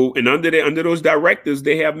 So, and under those directors,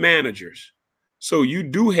 they have managers. So you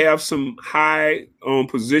do have some high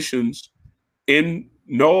positions in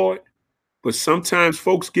N.O.R.D, but sometimes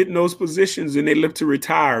folks get in those positions and they look to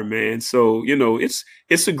retire, man. So, you know, it's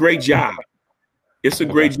a great job. It's a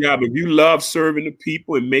great job. If you love serving the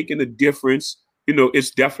people and making a difference, you know, it's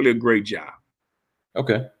definitely a great job.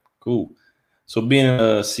 Okay, cool. So being in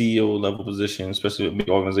a CEO level position, especially a big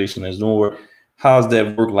organization as N.O.R.D, how's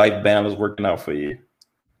that work-life balance working out for you?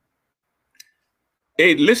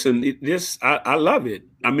 Hey, listen, I love it.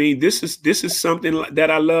 I mean, this is something that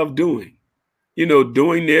I love doing. You know,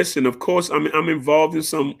 doing this, and of course, I'm involved in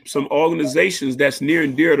some organizations that's near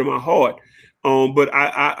and dear to my heart. But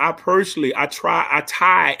I personally I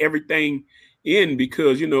tie everything in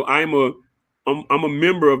because, you know, I'm a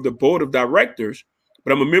member of the board of directors,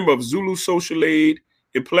 but I'm a member of Zulu Social Aid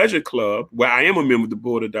and Pleasure Club, where I am a member of the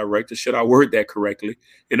board of directors. Should I word that correctly?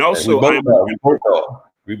 And also,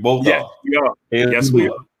 We both yes, are. we are. Yes, we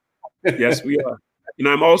are. Yes, we are. And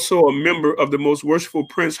I'm also a member of the Most Worshipful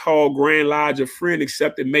Prince Hall Grand Lodge of Free and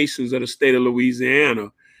Accepted Masons of the state of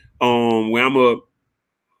Louisiana, where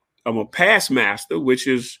I'm a past master, which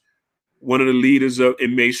is one of the leaders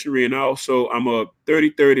in masonry, and also I'm a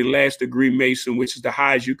 30/30 last degree Mason, which is the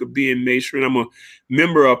highest you could be in masonry. And I'm a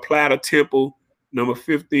member of Platter Temple, number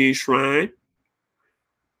 15 Shrine.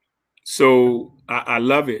 So I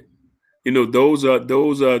love it. You know, those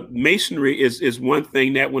masonry is one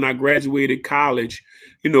thing that when I graduated college,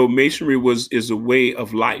 you know, masonry is a way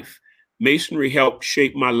of life. Masonry helped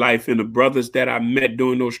shape my life, and the brothers that I met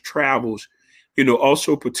during those travels, you know,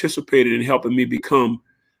 also participated in helping me become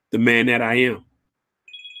the man that I am.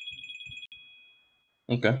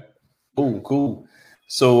 Okay. Cool.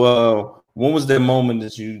 So when was that moment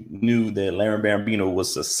that you knew that Larry Barabino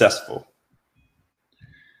was successful?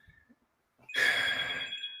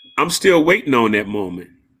 I'm still waiting on that moment.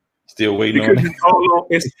 Still waiting because on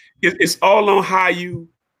it? it's all on how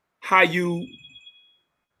you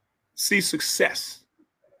see success.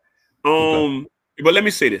 Okay. But let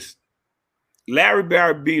me say this. Larry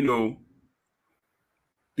Barabino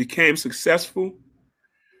became successful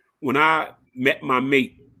when I met my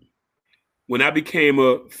mate, when I became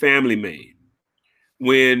a family man,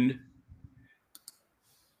 when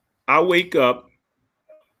I wake up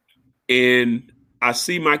and I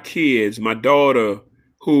see my kids, my daughter,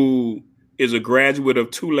 who is a graduate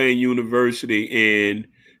of Tulane University, and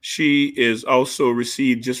she is also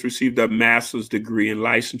just received a master's degree in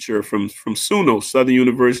licensure from SUNO, Southern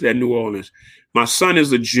University at New Orleans. My son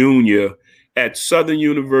is a junior at Southern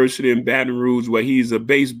University in Baton Rouge, where he's a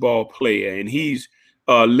baseball player, and he's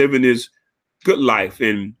living his good life.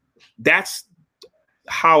 And that's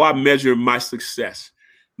how I measure my success.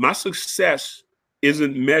 My success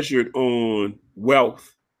isn't measured on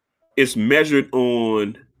wealth. It's measured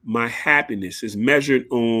on my happiness. It's measured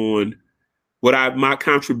on my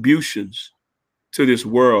contributions to this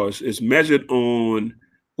world. It's measured on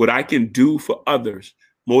what I can do for others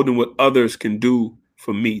more than what others can do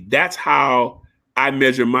for me. That's how I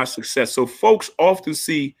measure my success. So folks often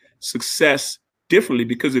see success differently,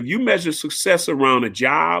 because if you measure success around a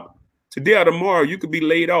job, today or tomorrow you could be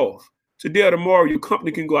laid off. Today or tomorrow your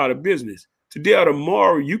company can go out of business. Today or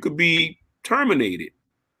tomorrow you could be terminated.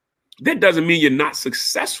 That doesn't mean you're not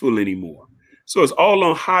successful anymore. So it's all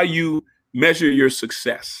on how you measure your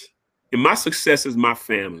success. And my success is my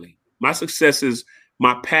family. My success is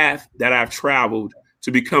my path that I've traveled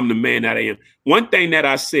to become the man that I am. One thing that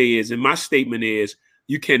I say is, and my statement is,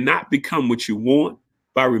 you cannot become what you want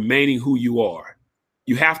by remaining who you are.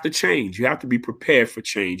 You have to change. You have to be prepared for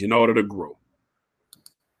change in order to grow.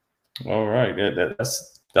 All right.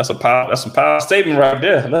 That's a power statement right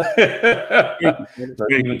there.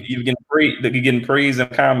 You're getting praise in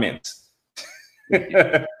comments.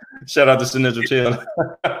 Shout out to Senator Taylor.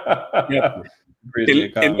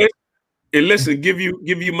 And listen, give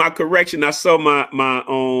you my correction. I saw my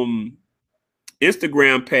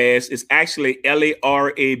Instagram pass. It's actually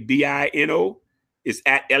Larabino. It's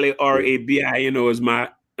at Larabino is my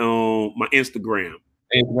Instagram.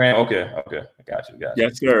 Instagram. Okay. I got you.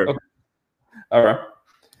 Yes, sir. Okay. All right.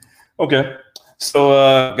 Okay. So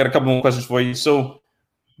got a couple more questions for you. So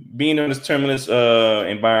being in this turbulent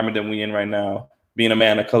environment that we're in right now, being a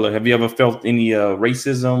man of color, have you ever felt any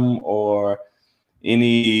racism or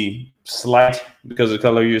any slight because of the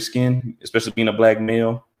color of your skin, especially being a Black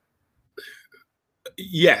male?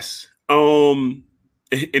 Yes. And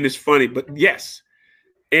it's funny, but yes.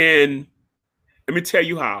 And let me tell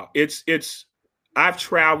you how. It's I've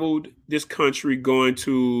traveled this country going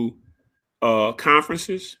to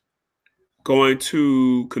conferences, going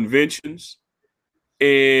to conventions,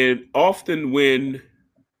 and often when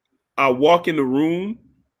I walk in the room,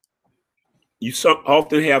 you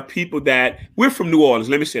often have people that we're from New Orleans.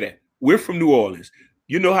 Let me say that we're from New Orleans.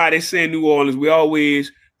 You know how they say in New Orleans,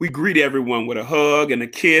 we greet everyone with a hug and a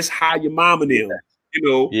kiss. Hi, your mama and them. You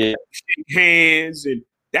know, Yeah. shake hands, and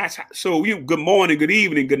that's how, so. You good morning, good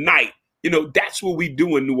evening, good night. You know, that's what we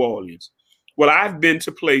do in New Orleans. Well, I've been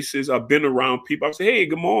to places, I've been around people. I say, hey,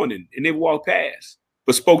 good morning, and they walk past,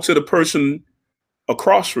 but spoke to the person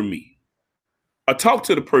across from me. I talked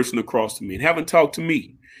to the person across from me and haven't talked to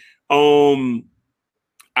me.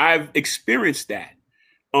 I've experienced that.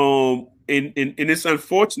 And it's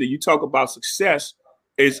unfortunate. You talk about success.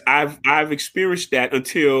 Is I've experienced that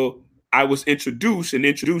until I was introduced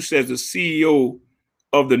as the CEO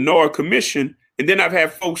of the N.O.R.D Commission. And then I've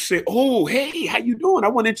had folks say, oh, hey, how you doing? I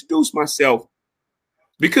want to introduce myself,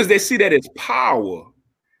 because they see that as power.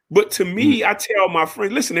 But to me, I tell my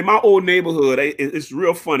friends, listen, in my old neighborhood, it's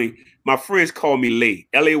real funny. My friends call me Lay,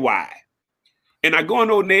 L-A-Y. And I go in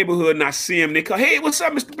the old neighborhood and I see him. They call, hey, what's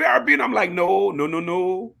up, Mr. Barabino? I'm like, no.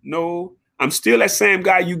 I'm still that same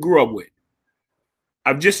guy you grew up with.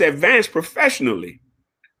 I've just advanced professionally,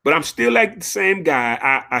 but I'm still like the same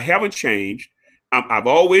guy. I haven't changed. I've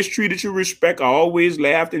always treated you with respect. I always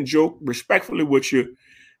laughed and joked respectfully with you.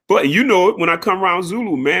 But you know it, when I come around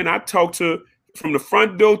Zulu, man, I talk to from the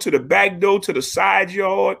front door to the back door to the side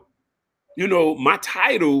yard. You know, my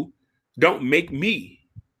title don't make me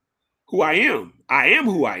who I am. I am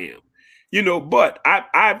who I am. You know, but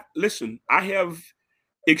I listen, I have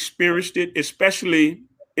experienced it, especially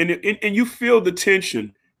and you feel the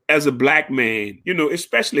tension as a black man, you know,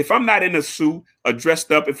 especially if I'm not in a suit or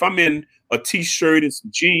dressed up, if I'm in a t-shirt and some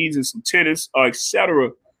jeans and some tennis or etc.,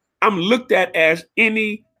 I'm looked at as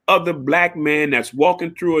any other black man that's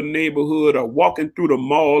walking through a neighborhood or walking through the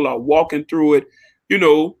mall or walking through it, you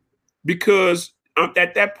know, because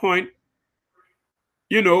at that point,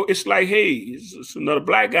 you know, it's like, hey, it's another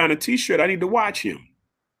black guy in a t-shirt. I need to watch him.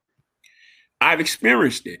 I've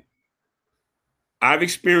experienced it.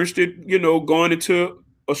 You know, going into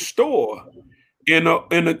a store and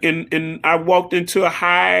I walked into a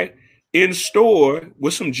high-end store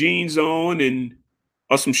with some jeans on and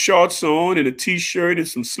or some shorts on and a t-shirt and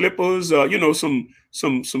some slippers, you know,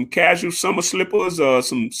 some casual summer slippers,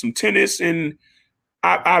 some tennis, and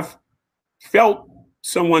I've felt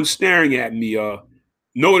someone staring at me,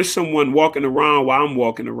 noticed someone walking around while I'm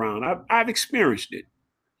walking around. I've experienced it,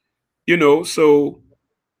 you know, so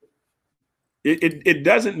it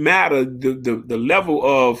doesn't matter the level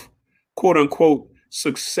of quote unquote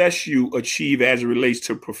success you achieve as it relates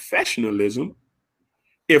to professionalism.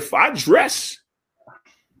 If I dress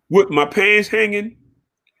with my pants hanging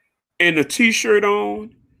and a t-shirt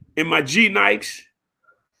on and my G Nikes,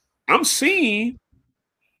 I'm seen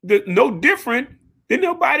no different than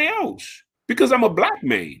nobody else because I'm a black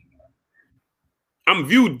man. I'm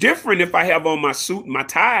viewed different if I have on my suit and my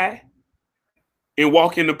tie and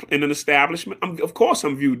walk in an establishment. Of course,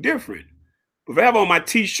 I'm viewed different. But if I have on my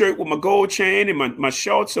t-shirt with my gold chain and my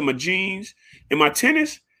shorts and my jeans and my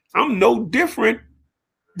tennis, I'm no different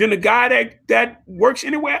than the guy that works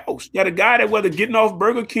anywhere else. Yeah, the guy that whether getting off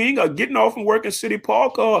Burger King or getting off from working City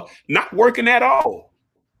Park or not working at all.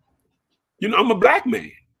 You know, I'm a black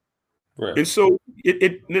man. Right. And so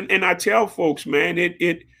and I tell folks, man,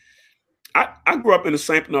 I grew up in the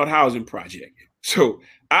St. Bernard housing project. So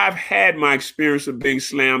I've had my experience of being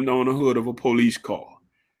slammed on the hood of a police car,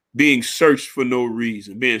 being searched for no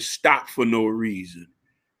reason, being stopped for no reason,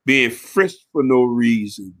 being frisked for no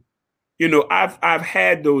reason. You know, I've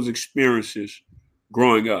had those experiences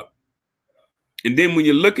growing up. And then when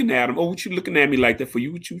you're looking at them, oh, what you looking at me like that for?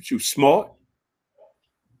 You smart?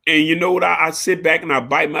 And you know what? I sit back and I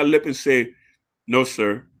bite my lip and say, no,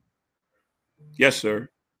 sir. Yes, sir.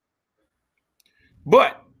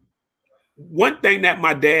 But one thing that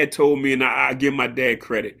my dad told me, and I give my dad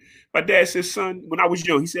credit. My dad said, son, when I was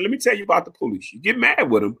young, he said, let me tell you about the police. You get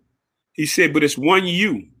mad with them. He said, but it's one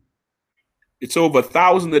you. It's over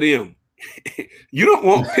 1,000 of them. You don't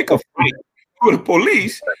want to pick a fight with the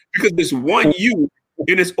police because there's one you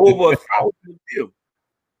and it's over 1,000 of them.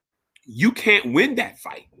 You can't win that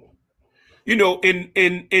fight. You know,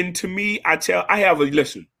 and to me,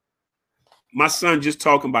 listen, my son just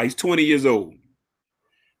talking about, he's 20 years old.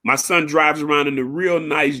 My son drives around in a real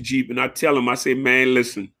nice Jeep, and I tell him, I say, man,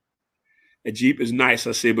 listen, a Jeep is nice.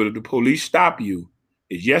 I say, but if the police stop you,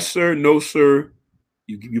 it's yes, sir, no, sir.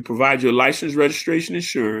 You provide your license, registration,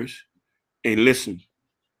 insurance, and listen,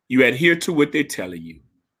 you adhere to what they're telling you.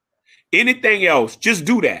 Anything else, just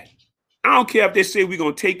do that. I don't care if they say we're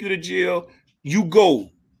going to take you to jail. You go.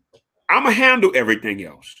 I'm going to handle everything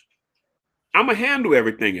else. I'm going to handle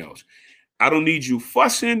everything else. I don't need you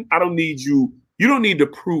fussing. I don't need you. You don't need to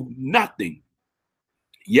prove nothing.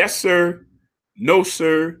 Yes, sir. No,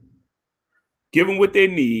 sir. Give them what they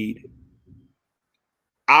need.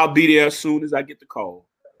 I'll be there as soon as I get the call.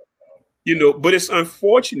 You know, but it's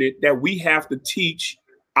unfortunate that we have to teach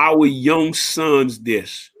our young sons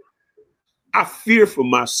this. I fear for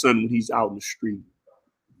my son when he's out in the street.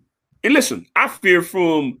 And listen, I fear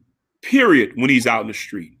for him, period, when he's out in the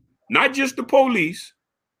street. Not just the police.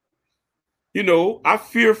 You know, I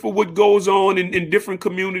fear for what goes on in different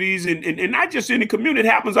communities and not just in the community,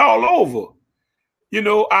 it happens all over. You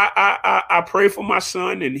know, I pray for my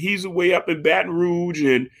son, and he's away up in Baton Rouge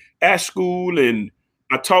and at school, and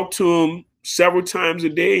I talk to him several times a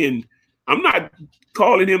day, and I'm not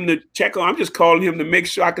calling him to check on, I'm just calling him to make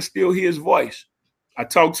sure I can still hear his voice. I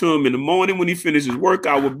talk to him in the morning when he finishes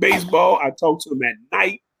workout with baseball. I talk to him at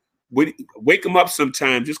night, wake him up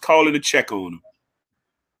sometimes, just calling to check on him.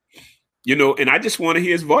 You know, and I just want to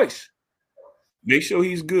hear his voice. Make sure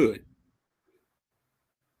he's good.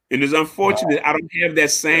 And it's unfortunate I don't have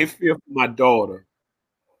that same fear for my daughter,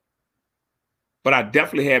 but I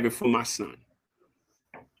definitely have it for my son.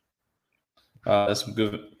 That's some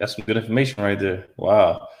good information right there.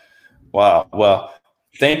 Wow. Well,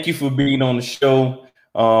 thank you for being on the show.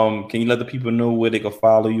 Can you let the people know where they can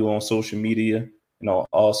follow you on social media? You know,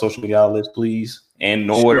 all social media outlets, please, and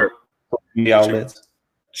N.O.R.D media outlets.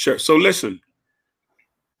 Sure. So listen,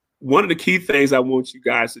 one of the key things I want you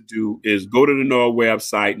guys to do is go to the N.O.R.D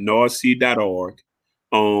website, N.O.R.D.org.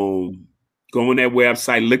 Go on that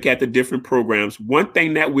website, look at the different programs.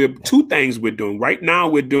 Two things we're doing. Right now,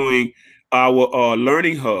 we're doing our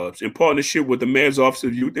learning hubs in partnership with the Mayor's Office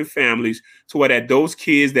of Youth and Families, so that those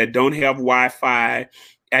kids that don't have Wi-Fi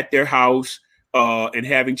at their house and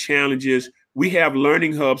having challenges, we have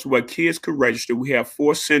learning hubs where kids could register. We have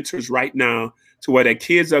 4 centers right now to where the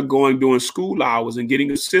kids are going during school hours and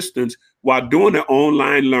getting assistance while doing the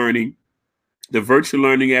online learning, the virtual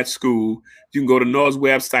learning at school. You can go to N.O.R.D's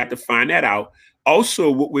website to find that out. Also,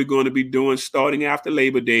 what we're going to be doing starting after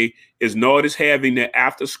Labor Day is N.O.R.D is having the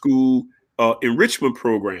after school enrichment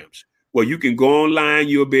programs where you can go online.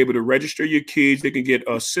 You'll be able to register your kids. They can get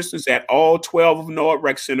assistance at all 12 of N.O.R.D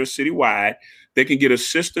rec centers citywide. They can get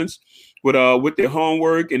assistance with their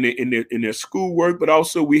homework and their schoolwork, but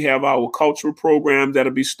also we have our cultural programs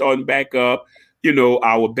that'll be starting back up. You know,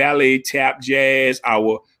 our ballet, tap, jazz,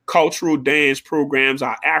 our cultural dance programs,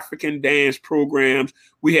 our African dance programs.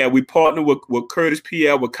 We partner with Curtis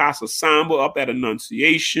P.L. with Casa Samba up at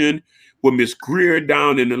Annunciation, with Miss Greer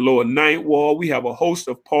down in the lower Ninth Ward. We have a host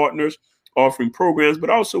of partners offering programs,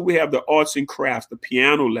 but also we have the arts and crafts, the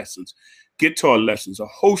piano lessons, guitar lessons, a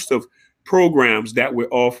host of programs that we're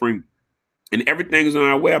offering. And everything is on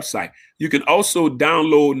our website. You can also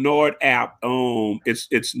download N.O.R.D app.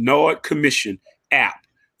 It's N.O.R.D Commission app.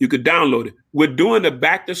 You could download it. We're doing the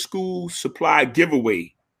back to school supply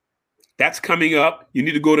giveaway. That's coming up. You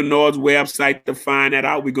need to go to N.O.R.D's website to find that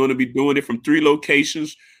out. We're going to be doing it from 3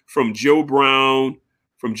 locations, from Joe Brown,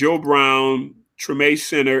 Treme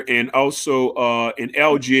Center, and also in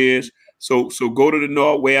Algiers. So go to the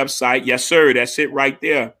N.O.R.D website. Yes, sir. That's it right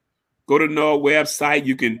there. Go to the N.O.R.D website.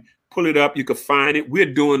 You can pull it up. You can find it.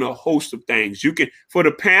 We're doing a host of things. You can, for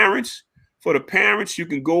the parents, you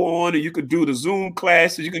can go on and you can do the Zoom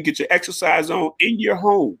classes. You can get your exercise on in your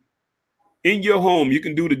home. In your home, you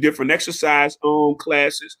can do the different exercise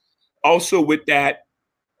classes. Also with that,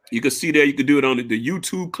 you can see there, you can do it on the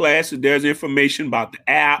YouTube classes. There's information about the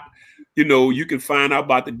app. You know, you can find out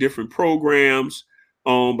about the different programs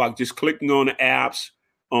by just clicking on the apps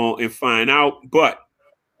and find out. But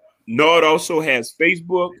N.O.R.D also has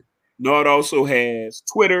Facebook. N.O.R.D also has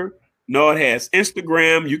Twitter. N.O.R.D has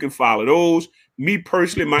Instagram. You can follow those. Me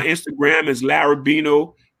personally, my Instagram is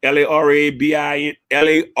Larabino, Larabino.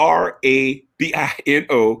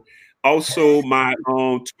 Also, my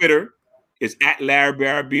Twitter is at Larry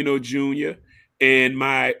Barabino Jr. And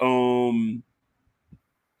my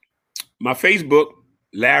Facebook,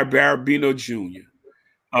 Larry Barabino Jr.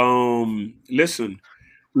 Listen,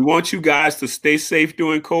 we want you guys to stay safe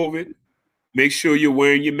during COVID. Make sure you're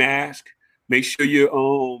wearing your mask. Make sure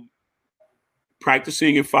you're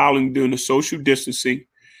practicing and following during the social distancing.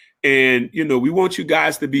 And, you know, we want you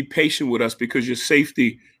guys to be patient with us because your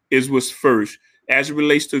safety is what's first. As it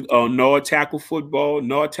relates to N.O.R.D tackle football,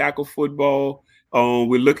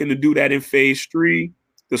 we're looking to do that in phase 3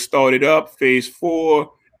 to start it up. Phase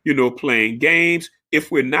 4, you know, playing games.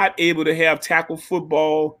 If we're not able to have tackle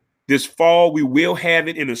football This fall, we will have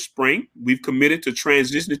it in the spring. We've committed to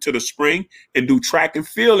transitioning to the spring and do track and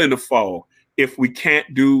field in the fall. If we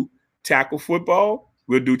can't do tackle football,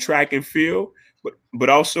 we'll do track and field. But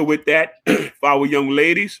also with that, for our young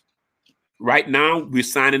ladies, right now we're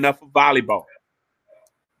signing up for volleyball.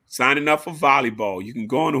 You can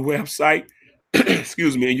go on the website,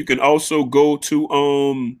 excuse me, and you can also go to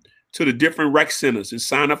the different rec centers and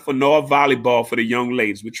sign up for N.O.R.D volleyball for the young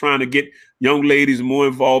ladies. We're trying to get young ladies more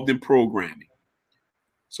involved in programming.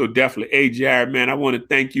 So definitely, hey, Jared, man, I want to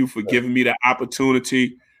thank you for giving me the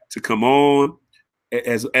opportunity to come on.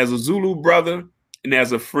 As a Zulu brother and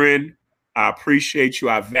as a friend, I appreciate you.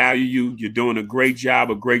 I value you. You're doing a great job,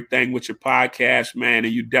 a great thing with your podcast, man,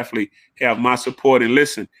 and you definitely have my support. And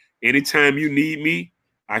listen, anytime you need me,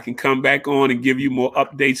 I can come back on and give you more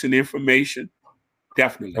updates and information.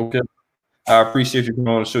 Definitely. Okay. I appreciate you coming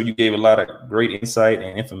on the show. You gave a lot of great insight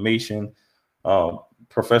and information,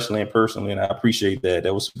 professionally and personally, and I appreciate that.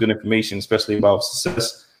 That was good information, especially about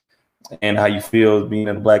success and how you feel being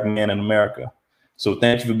a Black man in America. So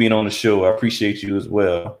thank you for being on the show. I appreciate you as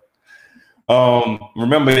well.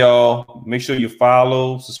 Remember, y'all, make sure you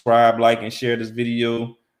follow, subscribe, like, and share this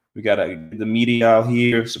video. We got the media out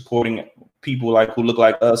here supporting people who look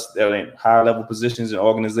like us that are in high-level positions and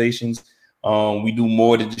organizations. We do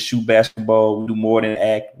more than just shoot basketball. We do more than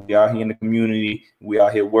act. We are here in the community. We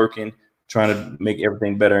are here working, trying to make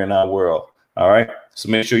everything better in our world. All right. So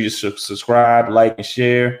make sure you subscribe, like, and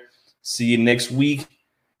share. See you next week.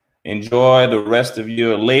 Enjoy the rest of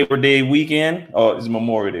your Labor Day weekend. Oh, it's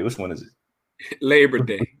Memorial Day. Which one is it? Labor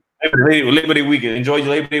Day. Labor Day weekend. Enjoy your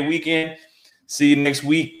Labor Day weekend. See you next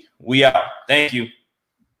week. We out. Thank you.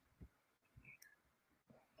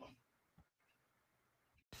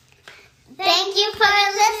 Thank you for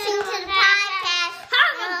listening to the podcast.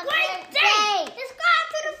 Have a great day. Subscribe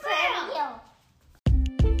to the video.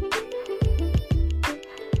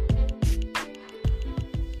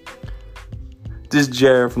 This is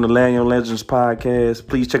Jared from the Lanyard Legends podcast.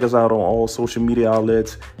 Please check us out on all social media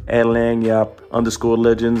outlets at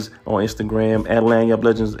Lanyard_Legends on Instagram, at Lanyard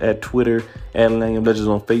Legends at Twitter, at Lanyard Legends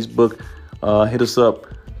on Facebook. Hit us up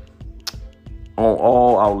on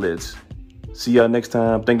all outlets. See y'all next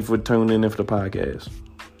time. Thank you for tuning in for the podcast.